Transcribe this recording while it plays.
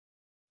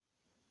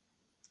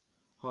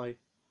Hi.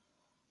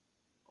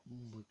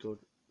 Oh my god.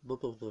 Blah,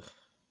 blah, blah.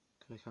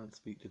 I can't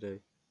speak today.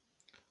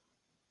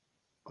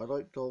 I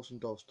like dolls and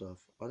doll stuff.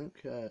 I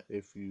don't care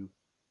if you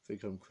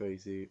think I'm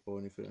crazy or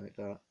anything like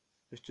that.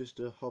 It's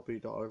just a hobby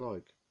that I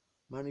like.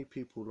 Many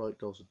people like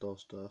dolls and doll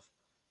stuff,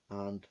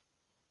 and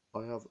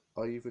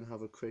I even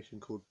have a creation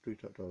called Blue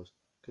Tack Dolls.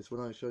 Because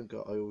when I was younger,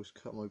 I always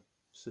cut my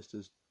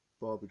sister's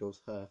Barbie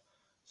doll's hair,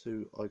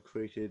 so I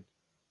created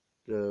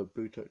the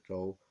Blue Tack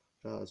doll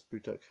that has Blue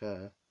Tack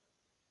hair,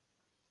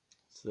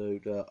 so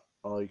that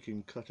I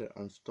can cut it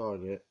and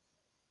style it,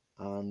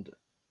 and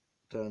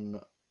then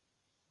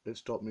it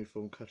stopped me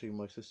from cutting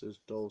my sister's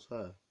doll's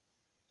hair.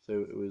 So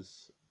it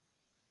was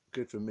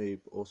good for me,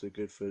 but also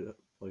good for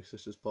my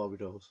sister's Barbie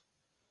dolls.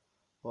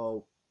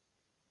 Well,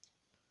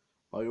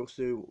 I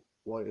also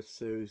write a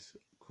series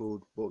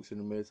called Walks in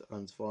the Myth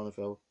and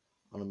Svanaville,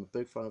 and I'm a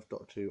big fan of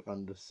Doctor Who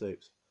and the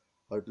soaps.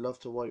 I'd love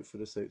to write for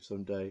the soaps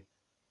someday,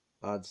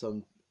 and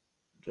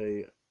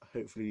someday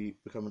hopefully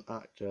become an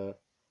actor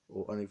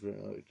or anything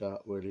like that,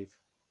 really.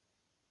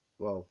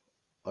 Well,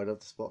 I love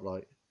the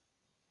spotlight.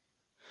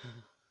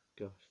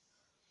 Gosh.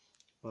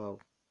 Well,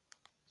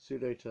 see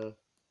you later.